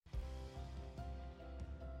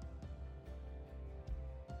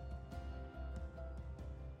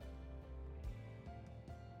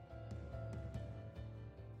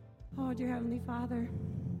Oh, dear Heavenly Father,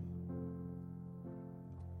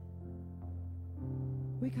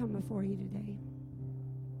 we come before you today,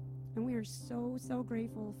 and we are so, so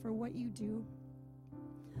grateful for what you do.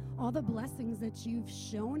 All the blessings that you've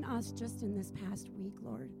shown us just in this past week,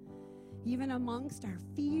 Lord. Even amongst our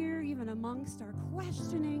fear, even amongst our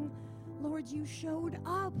questioning, Lord, you showed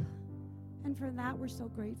up. And for that, we're so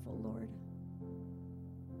grateful, Lord.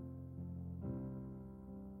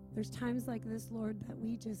 There's times like this, Lord, that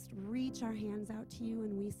we just reach our hands out to you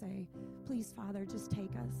and we say, please, Father, just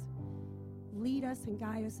take us. Lead us and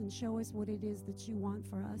guide us and show us what it is that you want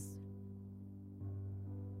for us.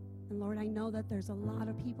 And Lord, I know that there's a lot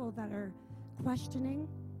of people that are questioning,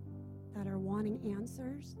 that are wanting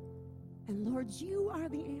answers. And Lord, you are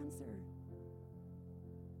the answer.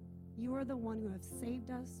 You are the one who have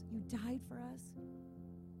saved us. You died for us.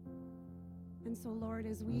 And so, Lord,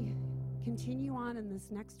 as we continue on in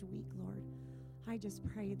this next week, Lord, I just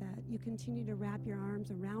pray that you continue to wrap your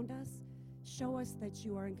arms around us. Show us that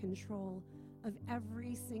you are in control of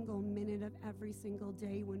every single minute of every single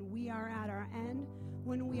day when we are at our end,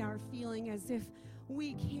 when we are feeling as if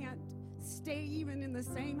we can't stay even in the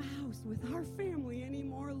same house with our family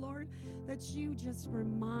anymore, Lord, that you just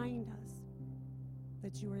remind us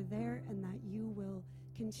that you are there and that you will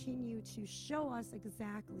continue to show us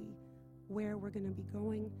exactly where we're going to be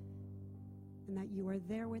going, and that you are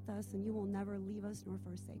there with us and you will never leave us nor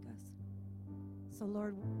forsake us. So,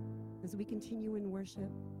 Lord, as we continue in worship,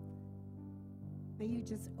 may you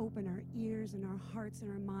just open our ears and our hearts and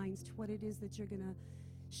our minds to what it is that you're going to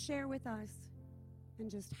share with us, and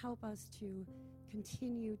just help us to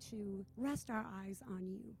continue to rest our eyes on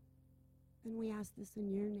you. And we ask this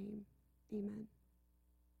in your name. Amen.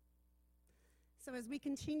 So as we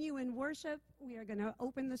continue in worship, we are going to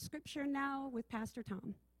open the scripture now with Pastor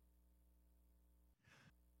Tom.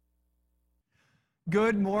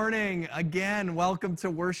 Good morning. Again, welcome to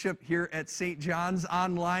worship here at St. John's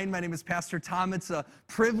Online. My name is Pastor Tom. It's a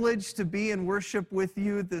privilege to be in worship with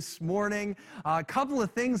you this morning. A couple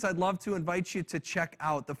of things I'd love to invite you to check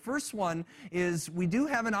out. The first one is we do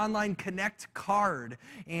have an online Connect card,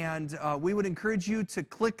 and we would encourage you to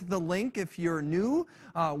click the link if you're new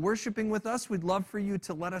worshiping with us. We'd love for you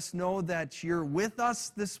to let us know that you're with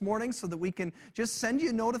us this morning so that we can just send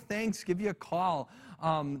you a note of thanks, give you a call.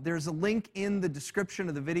 There's a link in the description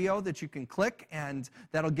of the video that you can click, and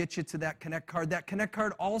that'll get you to that Connect card. That Connect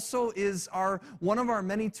card also is one of our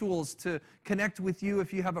many tools to connect with you.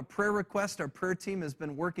 If you have a prayer request, our prayer team has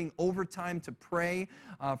been working overtime to pray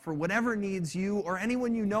for whatever needs you or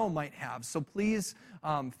anyone you know might have. So please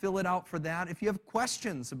fill it out for that. If you have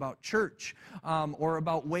questions about church or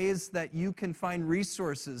about ways that you can find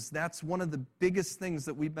resources, that's one of the biggest things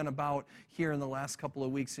that we've been about here in the last couple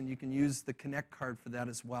of weeks, and you can use the Connect card for that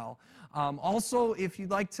as well. Also, if you'd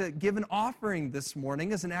like to give an offering this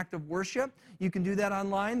morning as an act of worship, you can do that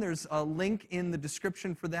online. There's a link in the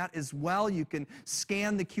description for that as well. You can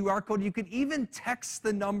scan the QR code. You can even text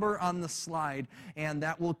the number on the slide, and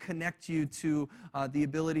that will connect you to the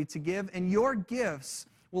ability to give. And your gifts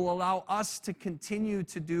will allow us to continue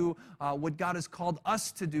to do what God has called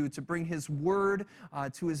us to do, to bring His Word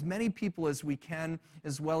to as many people as we can,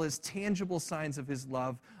 as well as tangible signs of His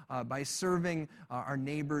love by serving our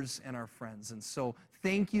neighbors and our friends. And so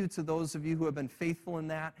thank you to those of you who have been faithful in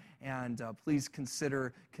that, and please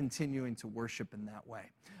consider continuing to worship in that way.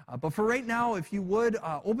 But for right now, if you would,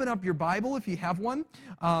 open up your Bible if you have one.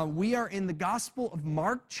 We are in the Gospel of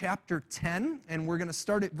Mark, chapter 10, and we're going to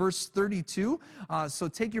start at verse 32. So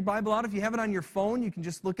take your Bible out. If you have it on your phone, you can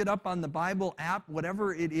just look it up on the Bible app.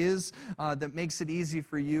 Whatever it is that makes it easy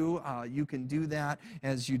for you, you can do that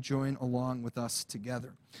as you join along with us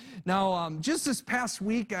together. Now, just this past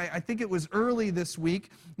week, I think it was early this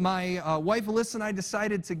week, my wife Alyssa and I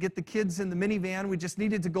decided to get the kids in the minivan. We just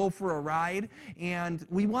needed to go for a ride, and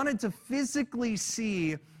we wanted to physically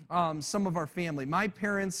see some of our family, my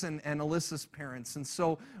parents and Alyssa's parents. And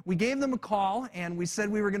so we gave them a call, and we said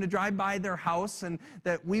we were going to drive by their house and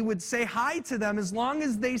that we would say hi to them as long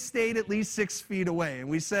as they stayed at least 6 feet away. And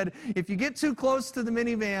we said, if you get too close to the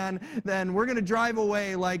minivan, then we're going to drive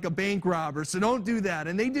away like a bank robber, so don't do that.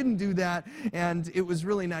 And they didn't do that, and it was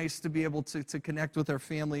really nice to be able to connect with our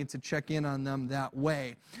family and to check in on them that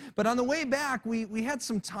way. But on the way back, we had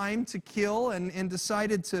some time to kill and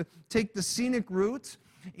decided to take the scenic route.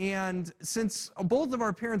 And since both of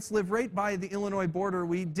our parents live right by the Illinois border,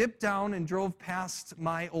 we dipped down and drove past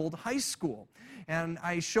my old high school. And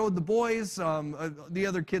I showed the boys, the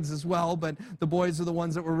other kids as well, but the boys are the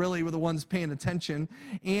ones that were the ones paying attention.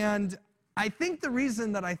 And I think the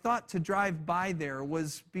reason that I thought to drive by there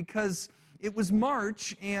was because it was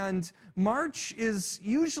March, and March is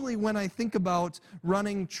usually when I think about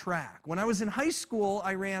running track. When I was in high school,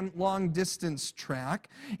 I ran long distance track,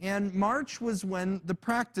 and March was when the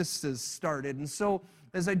practices started. And so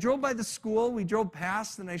as I drove by the school, we drove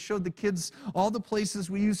past, and I showed the kids all the places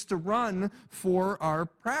we used to run for our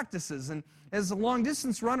practices. And as a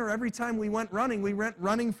long-distance runner, every time we went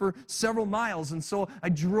running for several miles. And so I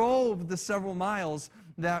drove the several miles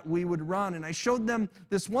that we would run. And I showed them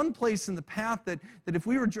this one place in the path that if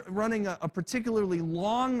we were running a particularly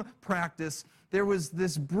long practice, there was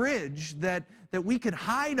this bridge that we could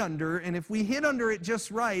hide under, and if we hid under it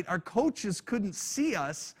just right, our coaches couldn't see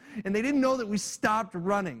us, and they didn't know that we stopped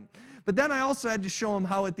running. But then I also had to show them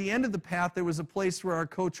how at the end of the path there was a place where our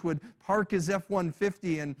coach would park his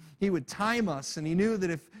F-150 and he would time us, and he knew that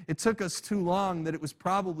if it took us too long that it was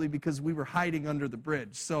probably because we were hiding under the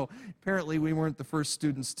bridge. So apparently we weren't the first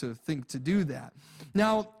students to think to do that.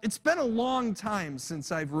 Now, it's been a long time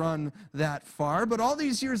since I've run that far, but all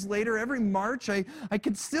these years later, every March, I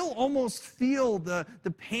could still almost feel the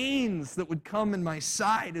pains that would come in my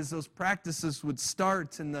side as those practices would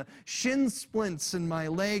start, and the shin splints in my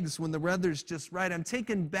legs when the weather's just right. I'm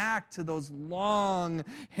taken back to those long,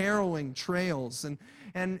 harrowing trails.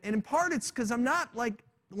 And in part, it's because I'm not like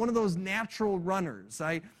one of those natural runners.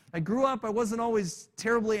 I grew up, I wasn't always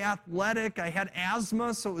terribly athletic. I had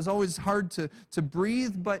asthma, so it was always hard to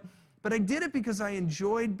breathe. But I did it because I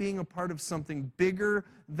enjoyed being a part of something bigger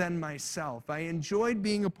than myself. I enjoyed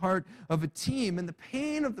being a part of a team, and the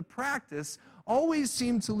pain of the practice always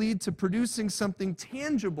seemed to lead to producing something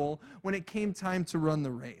tangible when it came time to run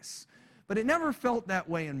the race. But it never felt that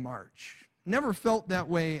way in March. Never felt that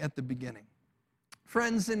way at the beginning.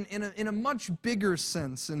 Friends, in a much bigger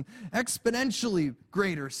sense, an exponentially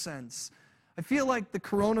greater sense, I feel like the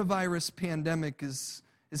coronavirus pandemic is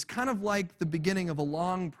kind of like the beginning of a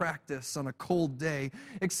long practice on a cold day,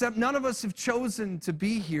 except none of us have chosen to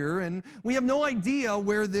be here, and we have no idea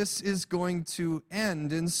where this is going to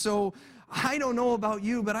end. And so I don't know about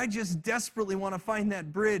you, but I just desperately want to find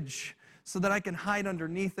that bridge so that I can hide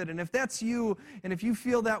underneath it. And if that's you, and if you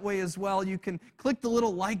feel that way as well, you can click the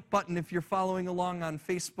little like button if you're following along on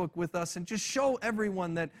Facebook with us, and just show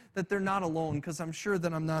everyone that they're not alone, because I'm sure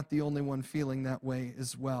that I'm not the only one feeling that way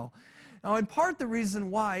as well. Now, in part, the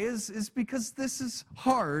reason why is because this is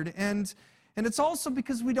hard, and it's also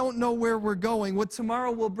because we don't know where we're going, what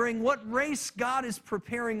tomorrow will bring, what race God is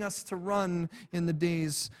preparing us to run in the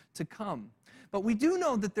days to come. But we do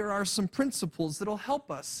know that there are some principles that will help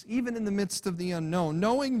us, even in the midst of the unknown,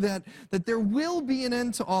 knowing that there will be an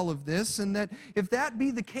end to all of this, and that if that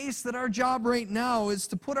be the case, that our job right now is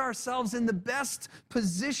to put ourselves in the best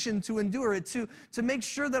position to endure it, to make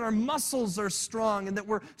sure that our muscles are strong and that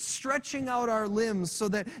we're stretching out our limbs so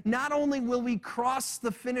that not only will we cross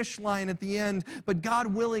the finish line at the end, but God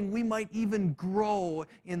willing, we might even grow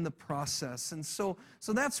in the process. And so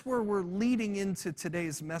that's where we're leading into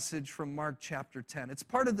today's message from Mark chapter 10. It's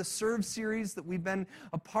part of the Serve series that we've been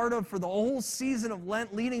a part of for the whole season of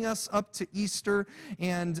Lent, leading us up to Easter.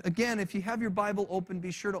 And again, if you have your Bible open,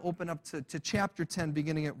 be sure to open up to chapter 10,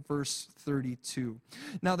 beginning at verse 32.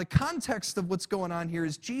 Now, the context of what's going on here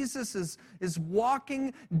is Jesus is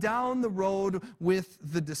walking down the road with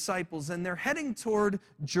the disciples, and they're heading toward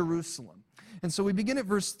Jerusalem. And so we begin at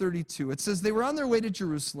verse 32. It says, "They were on their way to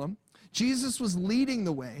Jerusalem. Jesus was leading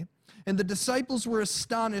the way, and the disciples were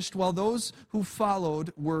astonished, while those who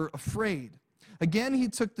followed were afraid. Again, he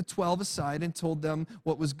took the 12 aside and told them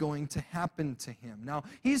what was going to happen to him." Now,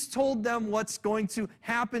 he's told them what's going to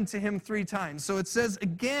happen to him 3 times. So it says,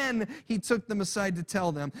 again, he took them aside to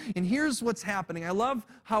tell them. And here's what's happening. I love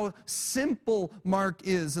how simple Mark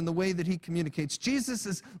is in the way that he communicates. Jesus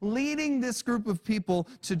is leading this group of people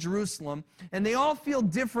to Jerusalem, and they all feel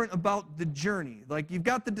different about the journey. Like, you've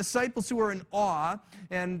got the disciples who are in awe,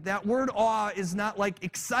 and that word awe is not like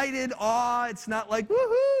excited awe. It's not like,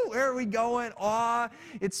 woohoo, where are we going? Awe.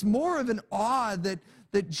 It's more of an awe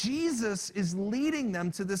that Jesus is leading them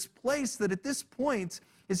to this place that at this point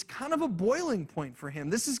is kind of a boiling point for him.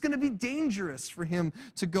 This is going to be dangerous for him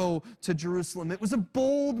to go to Jerusalem. It was a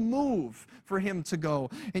bold move for him to go.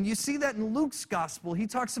 And you see that in Luke's gospel. He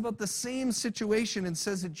talks about the same situation and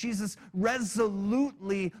says that Jesus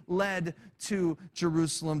resolutely led to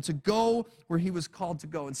Jerusalem to go where he was called to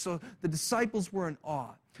go. And so the disciples were in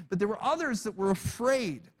awe. But there were others that were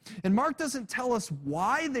afraid. And Mark doesn't tell us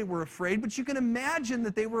why they were afraid, but you can imagine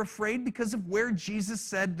that they were afraid because of where Jesus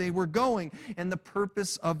said they were going and the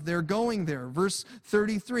purpose of their going there. Verse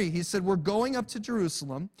 33, he said, "We're going up to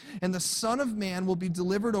Jerusalem, and the Son of Man will be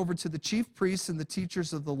delivered over to the chief priests and the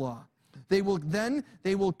teachers of the law. They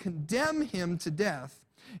will condemn him to death,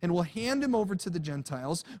 and will hand him over to the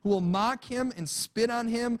Gentiles, who will mock him and spit on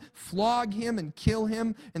him, flog him and kill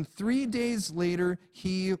him, and 3 days later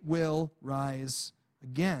he will rise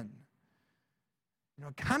again.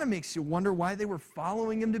 It kind of makes you wonder why they were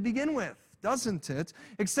following him to begin with, doesn't it?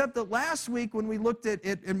 Except that last week when we looked at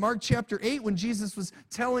it in Mark chapter 8, when Jesus was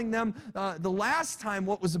telling them the last time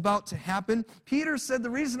what was about to happen, Peter said, the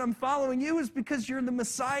reason I'm following you is because you're the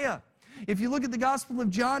Messiah. If you look at the Gospel of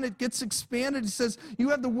John, it gets expanded. It says, you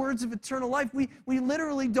have the words of eternal life. We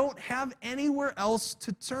literally don't have anywhere else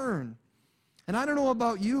to turn. And I don't know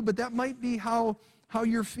about you, but that might be how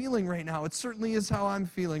you're feeling right now. It certainly is how I'm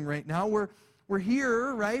feeling right now. We're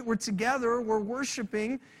here, right? We're together, we're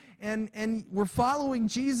worshiping, and we're following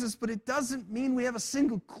Jesus, but it doesn't mean we have a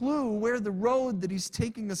single clue where the road that he's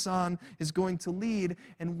taking us on is going to lead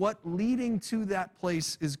and what leading to that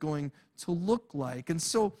place is going to look like. And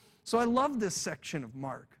so I love this section of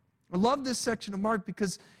Mark. I love this section of Mark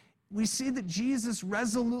because we see that Jesus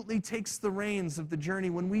resolutely takes the reins of the journey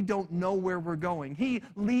when we don't know where we're going. He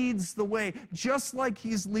leads the way, just like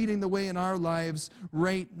he's leading the way in our lives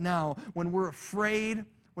right now. When we're afraid,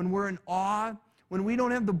 when we're in awe, when we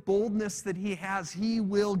don't have the boldness that he has, he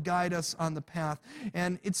will guide us on the path.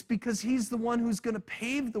 And it's because he's the one who's going to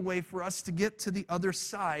pave the way for us to get to the other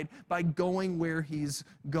side by going where he's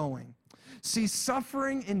going. See,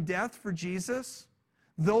 suffering and death for Jesus,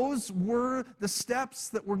 those were the steps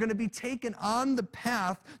that were going to be taken on the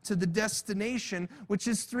path to the destination, which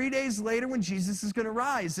is 3 days later when Jesus is going to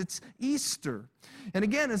rise. It's Easter. And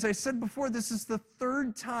again, as I said before, this is the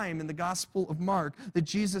third time in the Gospel of Mark that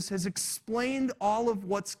Jesus has explained all of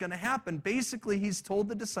what's going to happen. Basically, he's told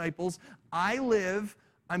the disciples, I live,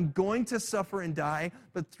 I'm going to suffer and die,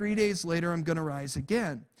 but 3 days later I'm going to rise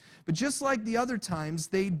again. But just like the other times,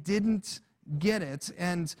 they didn't get it.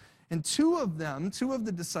 And two of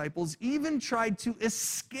the disciples, even tried to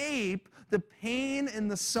escape the pain and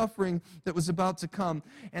the suffering that was about to come.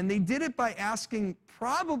 And they did it by asking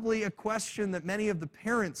probably a question that many of the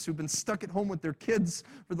parents who've been stuck at home with their kids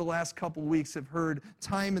for the last couple weeks have heard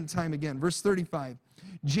time and time again. Verse 35,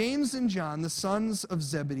 James and John, the sons of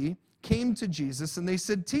Zebedee, came to Jesus and they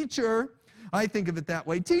said, Teacher, I think of it that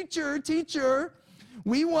way, Teacher,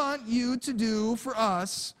 we want you to do for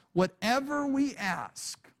us whatever we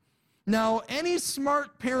ask. Now, any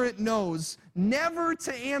smart parent knows never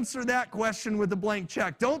to answer that question with a blank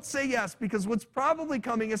check. Don't say yes, because what's probably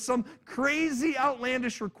coming is some crazy,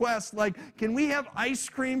 outlandish request like, can we have ice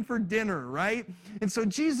cream for dinner, right? And so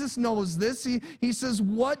Jesus knows this. He says,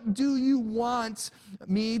 what do you want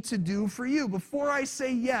me to do for you? Before I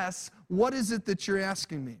say yes, what is it that you're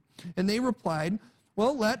asking me? And they replied,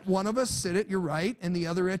 well, let one of us sit at your right and the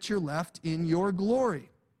other at your left in your glory.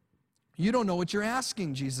 You don't know what you're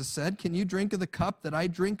asking, Jesus said. Can you drink of the cup that I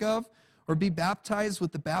drink of, or be baptized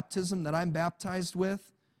with the baptism that I'm baptized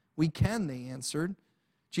with? We can, they answered.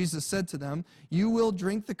 Jesus said to them, you will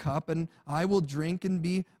drink the cup, and I will drink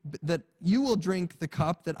you will drink the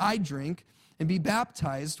cup that I drink, and be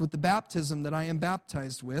baptized with the baptism that I am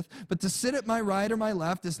baptized with. But to sit at my right or my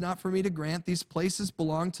left is not for me to grant. These places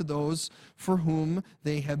belong to those for whom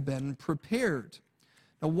they have been prepared.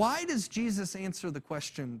 Now, why does Jesus answer the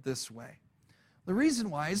question this way? The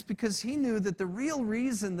reason why is because he knew that the real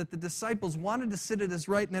reason that the disciples wanted to sit at his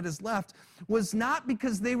right and at his left was not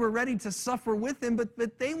because they were ready to suffer with him,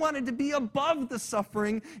 but they wanted to be above the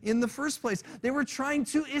suffering in the first place. They were trying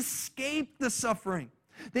to escape the suffering.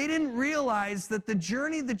 They didn't realize that the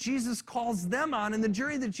journey that Jesus calls them on and the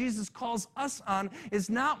journey that Jesus calls us on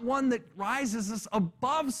is not one that rises us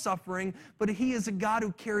above suffering, but he is a God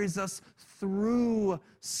who carries us through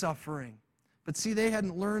suffering. But see, they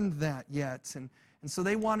hadn't learned that yet, and so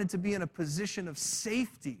they wanted to be in a position of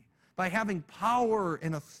safety by having power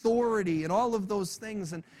and authority and all of those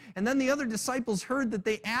things. And then the other disciples heard that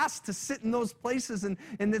they asked to sit in those places, and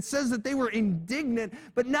it says that they were indignant,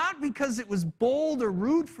 but not because it was bold or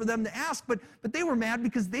rude for them to ask, but they were mad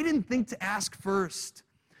because they didn't think to ask first.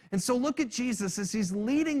 And so look at Jesus as he's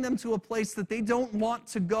leading them to a place that they don't want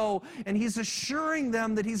to go, and he's assuring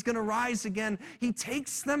them that he's going to rise again. He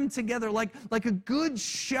takes them together like a good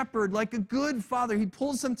shepherd, like a good father. He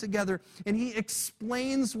pulls them together, and he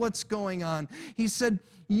explains what's going on. He said,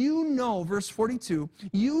 you know, verse 42,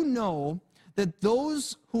 you know that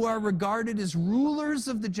those who are regarded as rulers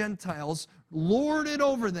of the Gentiles lord it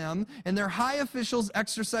over them, and their high officials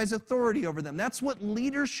exercise authority over them. That's what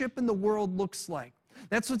leadership in the world looks like.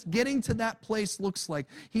 That's what getting to that place looks like.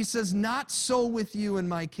 He says, not so with you in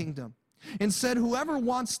my kingdom. And said, whoever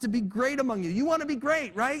wants to be great among you. You want to be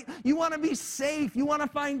great, right? You want to be safe. You want to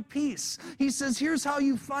find peace. He says, here's how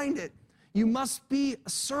you find it. You must be a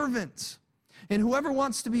servant. And whoever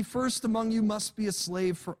wants to be first among you must be a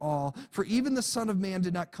slave for all. For even the Son of Man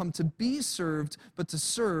did not come to be served, but to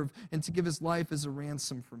serve and to give his life as a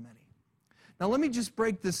ransom for many. Now let me just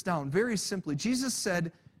break this down very simply. Jesus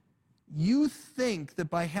said, you think that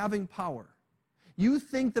by having power, you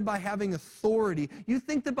think that by having authority, you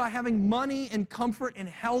think that by having money and comfort and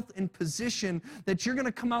health and position, that you're going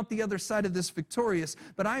to come out the other side of this victorious.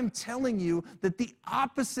 But I'm telling you that the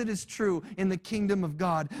opposite is true in the kingdom of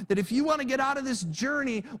God. That if you want to get out of this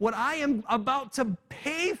journey, what I am about to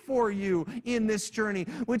pay for you in this journey,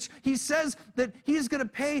 which he says that he is going to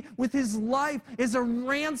pay with his life, is a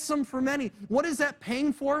ransom for many. What is that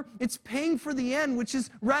paying for? It's paying for the end, which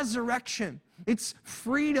is resurrection. It's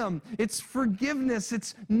freedom, it's forgiveness,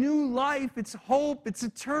 it's new life, it's hope, it's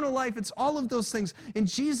eternal life, it's all of those things. And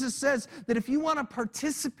Jesus says that if you want to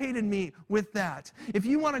participate in me with that, if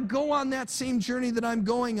you want to go on that same journey that I'm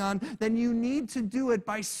going on, then you need to do it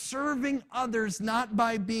by serving others, not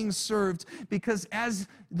by being served. Because as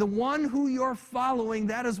the one who you're following,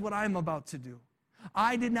 that is what I'm about to do.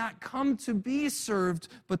 I did not come to be served,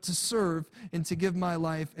 but to serve and to give my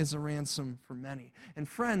life as a ransom for many. And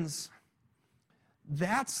friends,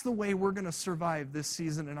 that's the way we're going to survive this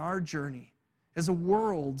season in our journey as a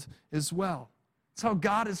world as well. It's how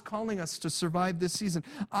God is calling us to survive this season.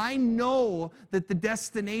 I know that the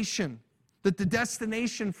destination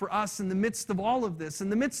for us in the midst of all of this, in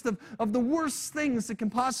the midst of the worst things that can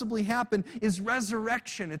possibly happen, is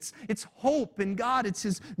resurrection. It's hope in God. It's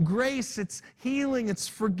his grace. It's healing. It's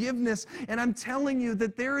forgiveness. And I'm telling you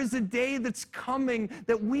that there is a day that's coming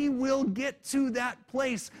that we will get to that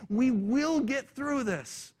place. We will get through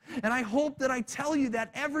this. And I hope that I tell you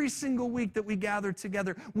that every single week that we gather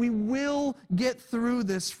together. We will get through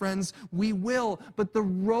this, friends. We will. But the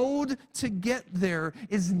road to get there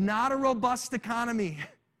is not a robust economy.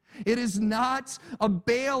 It is not a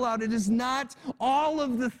bailout. It is not all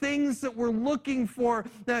of the things that we're looking for,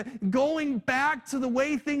 going back to the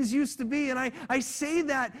way things used to be. And I say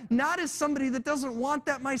that not as somebody that doesn't want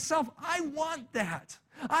that myself. I want that.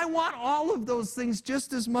 I want all of those things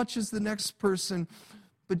just as much as the next person.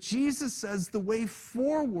 But Jesus says the way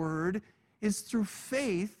forward is through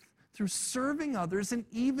faith, through serving others, and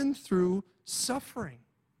even through suffering.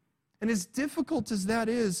 And as difficult as that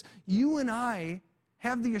is, you and I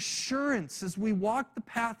have the assurance as we walk the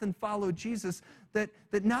path and follow Jesus that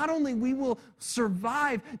not only we will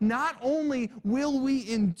survive, not only will we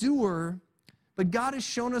endure, but God has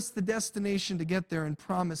shown us the destination to get there and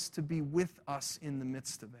promised to be with us in the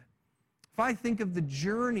midst of it. If I think of the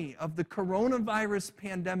journey of the coronavirus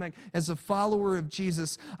pandemic as a follower of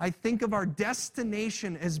Jesus, I think of our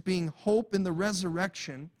destination as being hope in the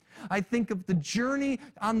resurrection. I think of the journey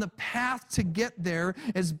on the path to get there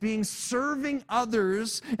as being serving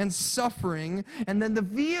others and suffering. And then the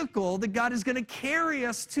vehicle that God is going to carry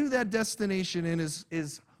us to that destination in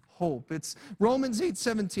is hope. It's Romans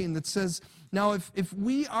 8:17 that says, now if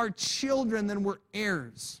we are children, then we're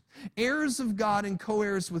heirs. Heirs of God and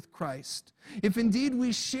co-heirs with Christ. If indeed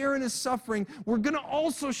we share in his suffering, we're going to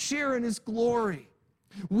also share in his glory.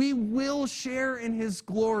 We will share in his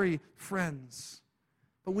glory, friends.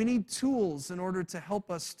 But we need tools in order to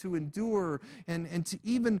help us to endure and to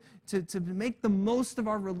even to make the most of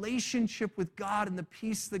our relationship with God and the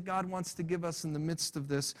peace that God wants to give us in the midst of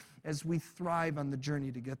this as we thrive on the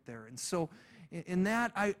journey to get there. And so in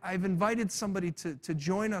that, I've invited somebody to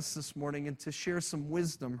join us this morning and to share some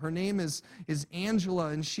wisdom. Her name is Angela,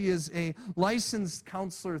 and she is a licensed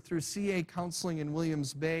counselor through CA Counseling in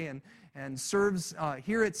Williams Bay and serves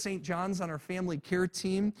here at St. John's on our family care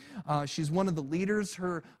team. She's one of the leaders.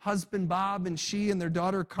 Her husband, Bob, and she and their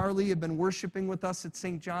daughter, Carly, have been worshiping with us at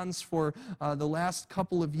St. John's for the last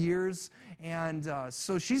couple of years. And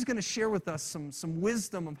so she's going to share with us some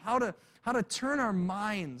wisdom of how to turn our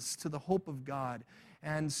minds to the hope of God.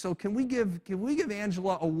 And so can we give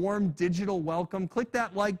Angela a warm digital welcome? Click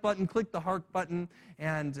that like button, click the heart button,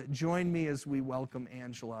 and join me as we welcome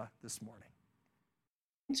Angela this morning.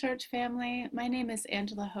 Church family, my name is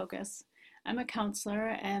Angela Hogus. I'm a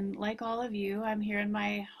counselor, and like all of you, I'm here in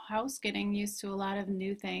my house getting used to a lot of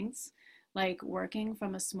new things, like working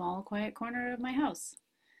from a small, quiet corner of my house.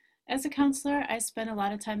 As a counselor, I spend a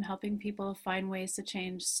lot of time helping people find ways to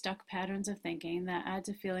change stuck patterns of thinking that add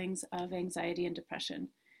to feelings of anxiety and depression.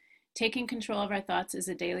 Taking control of our thoughts is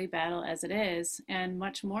a daily battle as it is, and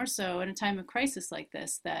much more so in a time of crisis like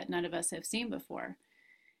this that none of us have seen before.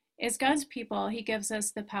 As God's people, he gives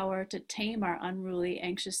us the power to tame our unruly,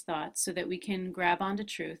 anxious thoughts so that we can grab onto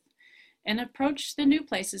truth and approach the new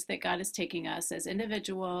places that God is taking us as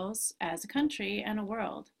individuals, as a country, and a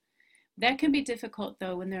world. That can be difficult,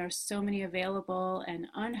 though, when there are so many available and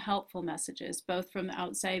unhelpful messages, both from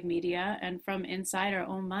outside media and from inside our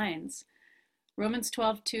own minds. Romans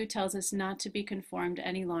 12:2 tells us not to be conformed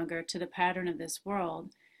any longer to the pattern of this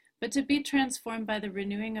world, but to be transformed by the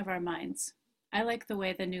renewing of our minds. I like the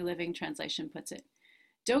way the New Living Translation puts it.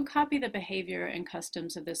 Don't copy the behavior and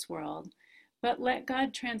customs of this world, but let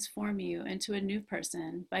God transform you into a new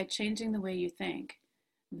person by changing the way you think.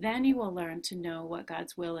 Then you will learn to know what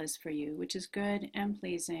God's will is for you, which is good and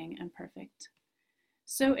pleasing and perfect.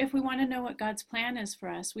 So if we want to know what God's plan is for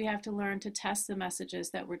us, we have to learn to test the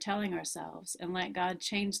messages that we're telling ourselves and let God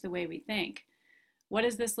change the way we think. What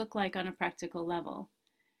does this look like on a practical level?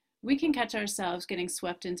 We can catch ourselves getting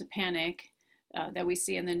swept into panic that we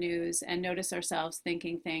see in the news and notice ourselves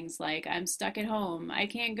thinking things like, I'm stuck at home, I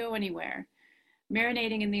can't go anywhere.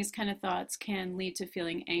 Marinating in these kind of thoughts can lead to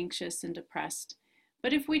feeling anxious and depressed.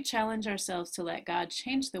 But if we challenge ourselves to let God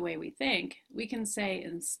change the way we think, we can say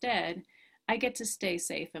instead, I get to stay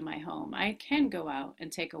safe in my home. I can go out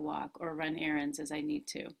and take a walk or run errands as I need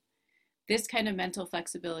to. This kind of mental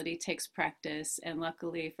flexibility takes practice, and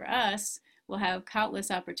luckily for us, we'll have countless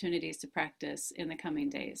opportunities to practice in the coming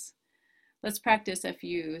days. Let's practice a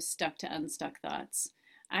few stuck to unstuck thoughts.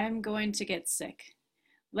 I'm going to get sick.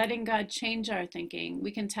 Letting God change our thinking, we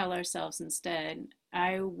can tell ourselves instead,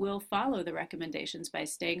 I will follow the recommendations by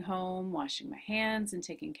staying home, washing my hands, and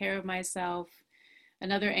taking care of myself.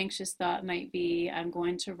 Another anxious thought might be, I'm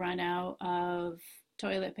going to run out of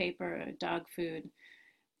toilet paper or dog food.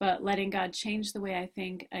 But letting God change the way I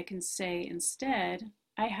think, I can say instead,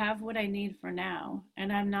 I have what I need for now,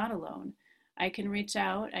 and I'm not alone. I can reach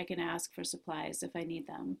out, I can ask for supplies if I need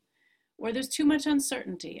them. Or there's too much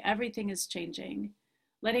uncertainty, everything is changing.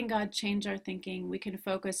 Letting God change our thinking, we can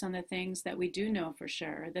focus on the things that we do know for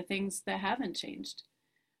sure, the things that haven't changed.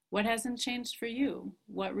 What hasn't changed for you?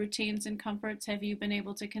 What routines and comforts have you been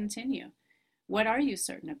able to continue? What are you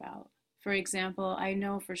certain about? For example, I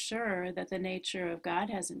know for sure that the nature of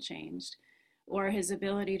God hasn't changed, or his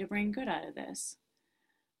ability to bring good out of this.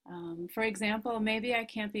 For example, maybe I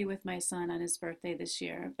can't be with my son on his birthday this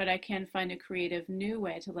year, but I can find a creative new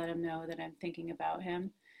way to let him know that I'm thinking about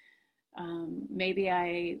him. Maybe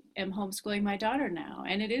I am homeschooling my daughter now,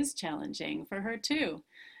 and it is challenging for her too,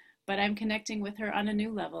 but I'm connecting with her on a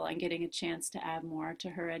new level and getting a chance to add more to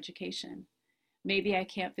her education. Maybe I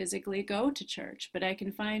can't physically go to church, but I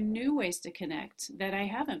can find new ways to connect that I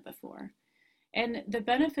haven't before. And the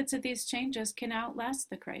benefits of these changes can outlast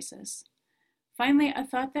the crisis. Finally, a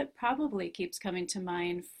thought that probably keeps coming to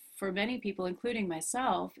mind for many people, including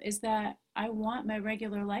myself, is that I want my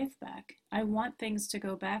regular life back. I want things to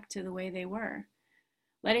go back to the way they were.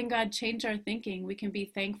 Letting God change our thinking, we can be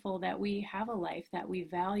thankful that we have a life that we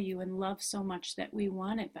value and love so much that we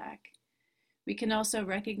want it back. We can also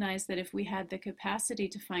recognize that if we had the capacity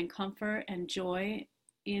to find comfort and joy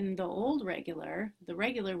in the regular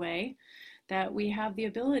way, that we have the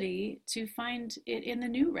ability to find it in the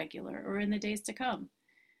new regular or in the days to come.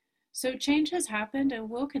 So change has happened and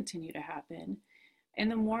will continue to happen.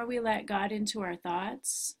 And the more we let God into our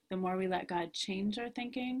thoughts, the more we let God change our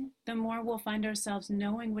thinking, the more we'll find ourselves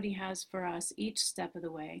knowing what he has for us each step of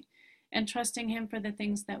the way and trusting him for the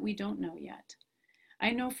things that we don't know yet.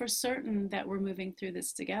 I know for certain that we're moving through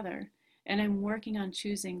this together, and I'm working on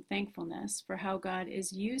choosing thankfulness for how God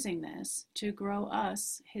is using this to grow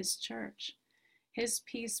us, his church. His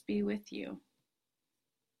peace be with you.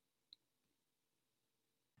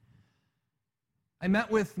 I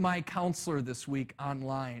met with my counselor this week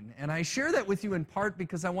online, and I share that with you in part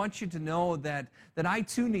because I want you to know that I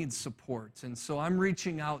too need support, and so I'm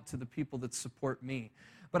reaching out to the people that support me.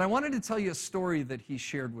 But I wanted to tell you a story that he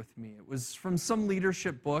shared with me. It was from some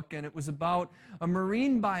leadership book, and it was about a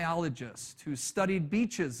marine biologist who studied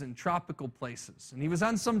beaches in tropical places. And he was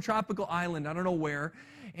on some tropical island, I don't know where,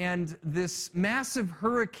 and this massive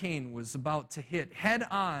hurricane was about to hit head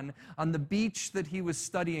on the beach that he was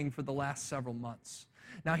studying for the last several months.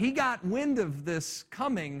 Now, he got wind of this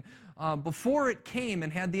coming before it came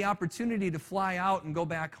and had the opportunity to fly out and go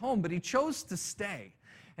back home, but he chose to stay.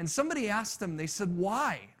 And somebody asked him, they said,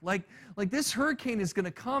 why? Like this hurricane is going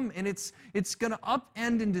to come and it's going to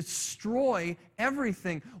upend and destroy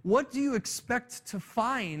everything. What do you expect to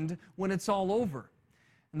find when it's all over?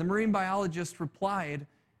 And the marine biologist replied,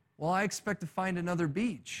 well, I expect to find another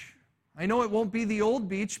beach. I know it won't be the old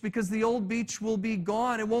beach because the old beach will be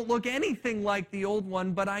gone. It won't look anything like the old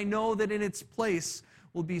one, but I know that in its place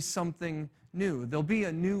will be something new. There'll be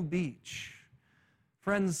a new beach.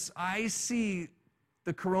 Friends, I see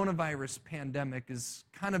the coronavirus pandemic is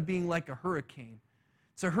kind of being like a hurricane.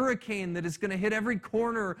 It's a hurricane that is going to hit every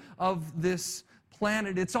corner of this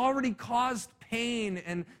planet. It's already caused pain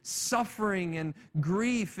and suffering and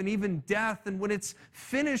grief and even death. And when it's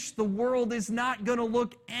finished, the world is not going to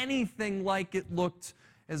look anything like it looked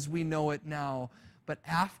as we know it now. But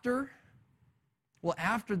after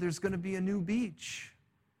there's going to be a new beach.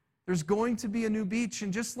 There's going to be a new beach.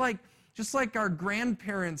 And just like our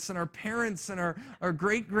grandparents and our parents and our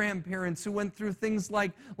great-grandparents who went through things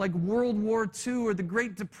like World War II or the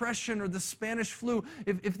Great Depression or the Spanish flu,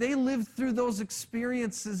 if they lived through those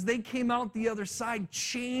experiences, they came out the other side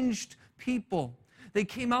changed people. They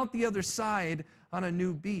came out the other side on a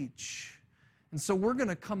new beach. And so we're going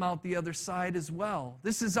to come out the other side as well.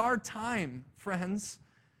 This is our time, friends.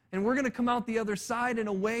 And we're going to come out the other side in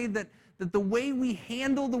a way that the way we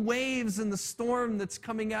handle the waves and the storm that's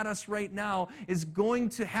coming at us right now is going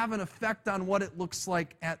to have an effect on what it looks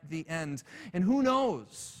like at the end. And who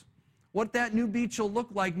knows what that new beach will look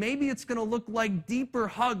like. Maybe it's going to look like deeper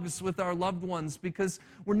hugs with our loved ones, because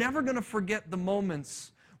we're never going to forget the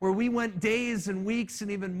moments where we went days and weeks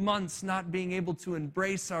and even months not being able to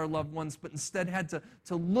embrace our loved ones, but instead had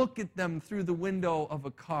to look at them through the window of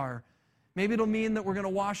a car. Maybe it'll mean that we're going to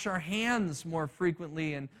wash our hands more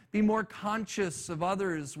frequently and be more conscious of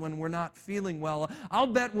others when we're not feeling well. I'll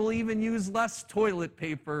bet we'll even use less toilet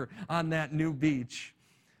paper on that new beach.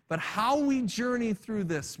 But how we journey through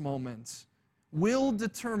this moment will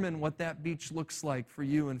determine what that beach looks like for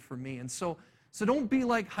you and for me. And so don't be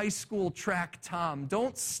like high school track Tom.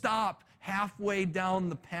 Don't stop halfway down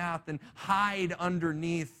the path and hide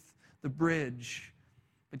underneath the bridge,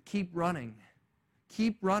 but keep running.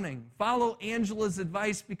 Keep running. Follow Angela's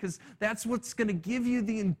advice, because that's what's going to give you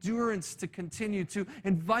the endurance to continue to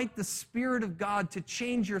invite the Spirit of God to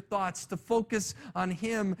change your thoughts, to focus on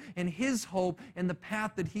Him and His hope and the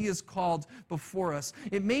path that He has called before us.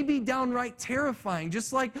 It may be downright terrifying,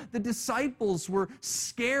 just like the disciples were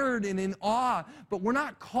scared and in awe, but we're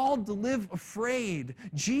not called to live afraid.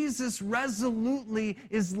 Jesus resolutely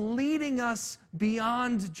is leading us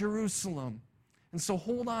beyond Jerusalem. And so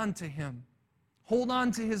hold on to Him. Hold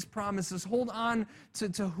on to His promises. Hold on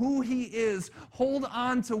to who He is. Hold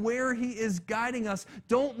on to where He is guiding us.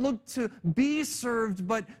 Don't look to be served,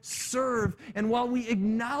 but serve. And while we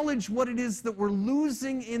acknowledge what it is that we're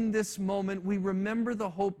losing in this moment, we remember the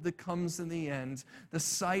hope that comes in the end, the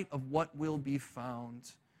sight of what will be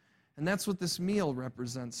found. And that's what this meal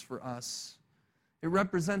represents for us. It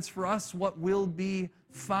represents for us what will be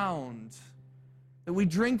found. That we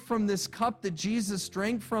drink from this cup that Jesus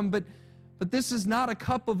drank from, but this is not a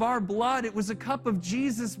cup of our blood. It was a cup of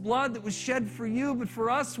Jesus' blood that was shed for you. But for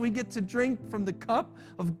us, we get to drink from the cup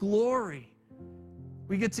of glory.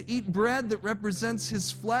 We get to eat bread that represents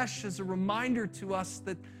His flesh as a reminder to us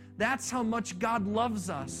that that's how much God loves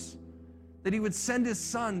us, that He would send His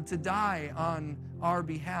Son to die on our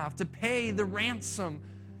behalf, to pay the ransom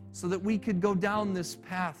so that we could go down this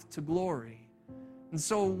path to glory. And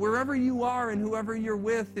so wherever you are and whoever you're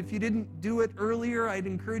with, if you didn't do it earlier, I'd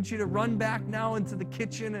encourage you to run back now into the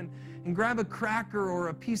kitchen and grab a cracker or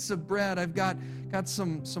a piece of bread. I've got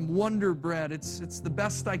some Wonder Bread. It's the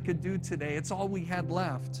best I could do today. It's all we had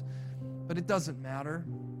left. But it doesn't matter,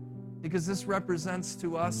 because this represents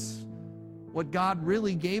to us what God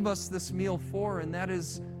really gave us this meal for, and that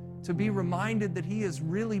is to be reminded that He is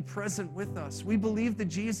really present with us. We believe that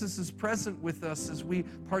Jesus is present with us as we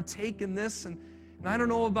partake in this. And I don't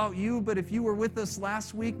know about you, but if you were with us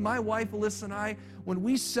last week, my wife Alyssa and I, when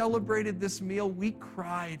we celebrated this meal, we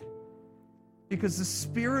cried because the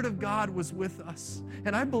Spirit of God was with us.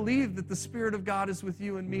 And I believe that the Spirit of God is with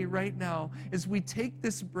you and me right now as we take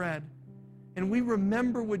this bread and we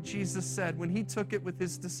remember what Jesus said when He took it with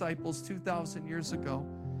His disciples 2,000 years ago.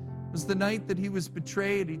 It was the night that He was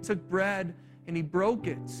betrayed. He took bread and He broke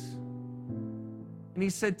it. And He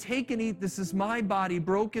said, "Take and eat. This is my body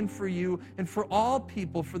broken for you and for all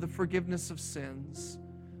people for the forgiveness of sins.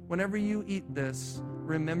 Whenever you eat this,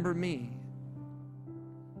 remember me."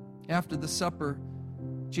 After the supper,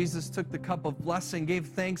 Jesus took the cup of blessing, gave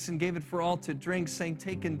thanks, and gave it for all to drink, saying,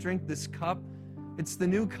 "Take and drink this cup. It's the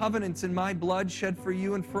new covenant in my blood shed for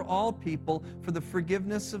you and for all people for the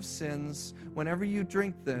forgiveness of sins. Whenever you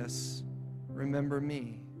drink this, remember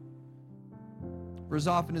me." For as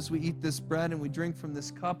often as we eat this bread and we drink from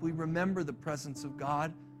this cup, we remember the presence of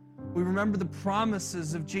God. We remember the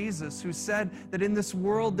promises of Jesus, who said that in this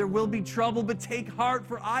world there will be trouble, but take heart,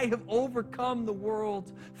 for I have overcome the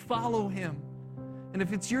world. Follow Him. And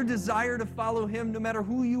if it's your desire to follow him, no matter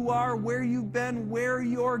who you are, where you've been, where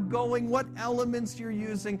you're going, what elements you're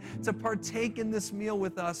using to partake in this meal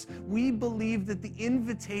with us, we believe that the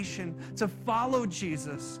invitation to follow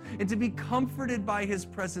Jesus and to be comforted by his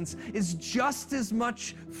presence is just as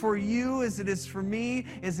much for you as it is for me,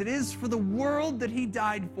 as it is for the world that he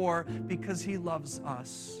died for, because he loves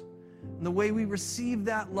us. And the way we receive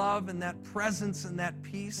that love and that presence and that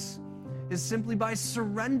peace is simply by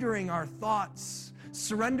surrendering our thoughts,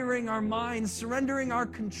 surrendering our minds, surrendering our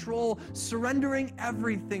control, surrendering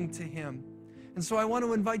everything to him. And so I want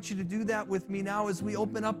to invite you to do that with me now as we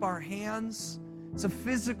open up our hands. It's a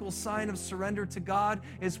physical sign of surrender to God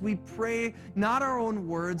as we pray not our own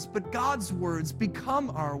words, but God's words become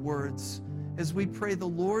our words as we pray the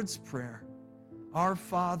Lord's Prayer. Our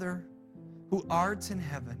Father, who art in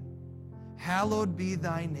heaven, hallowed be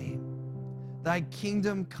thy name. Thy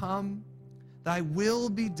kingdom come, thy will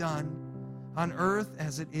be done on earth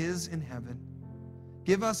as it is in heaven.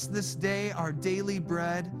 Give us this day our daily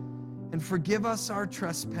bread, and forgive us our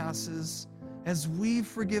trespasses as we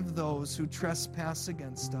forgive those who trespass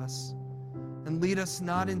against us. And lead us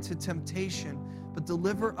not into temptation, but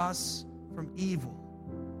deliver us from evil.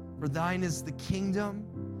 For thine is the kingdom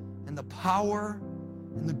and the power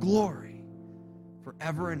and the glory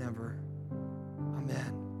forever and ever.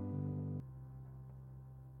 Amen.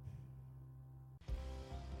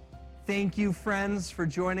 Thank you, friends, for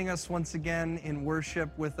joining us once again in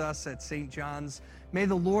worship with us at St. John's. May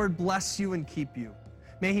the Lord bless you and keep you.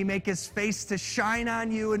 May he make his face to shine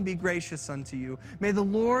on you and be gracious unto you. May the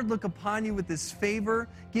Lord look upon you with his favor,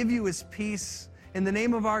 give you his peace. In the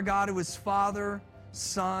name of our God, who is Father,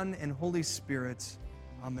 Son, and Holy Spirit.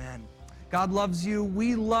 Amen. God loves you.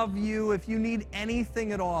 We love you. If you need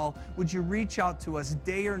anything at all, would you reach out to us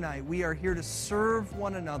day or night? We are here to serve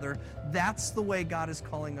one another. That's the way God is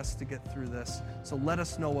calling us to get through this. So let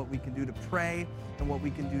us know what we can do to pray and what we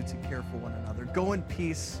can do to care for one another. Go in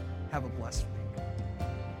peace. Have a blessed week.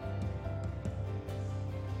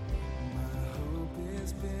 My hope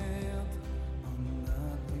is built on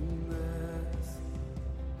nothing less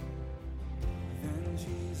than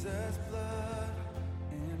Jesus' blood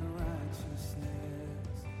and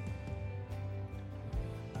righteousness.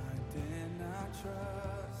 I dare not trust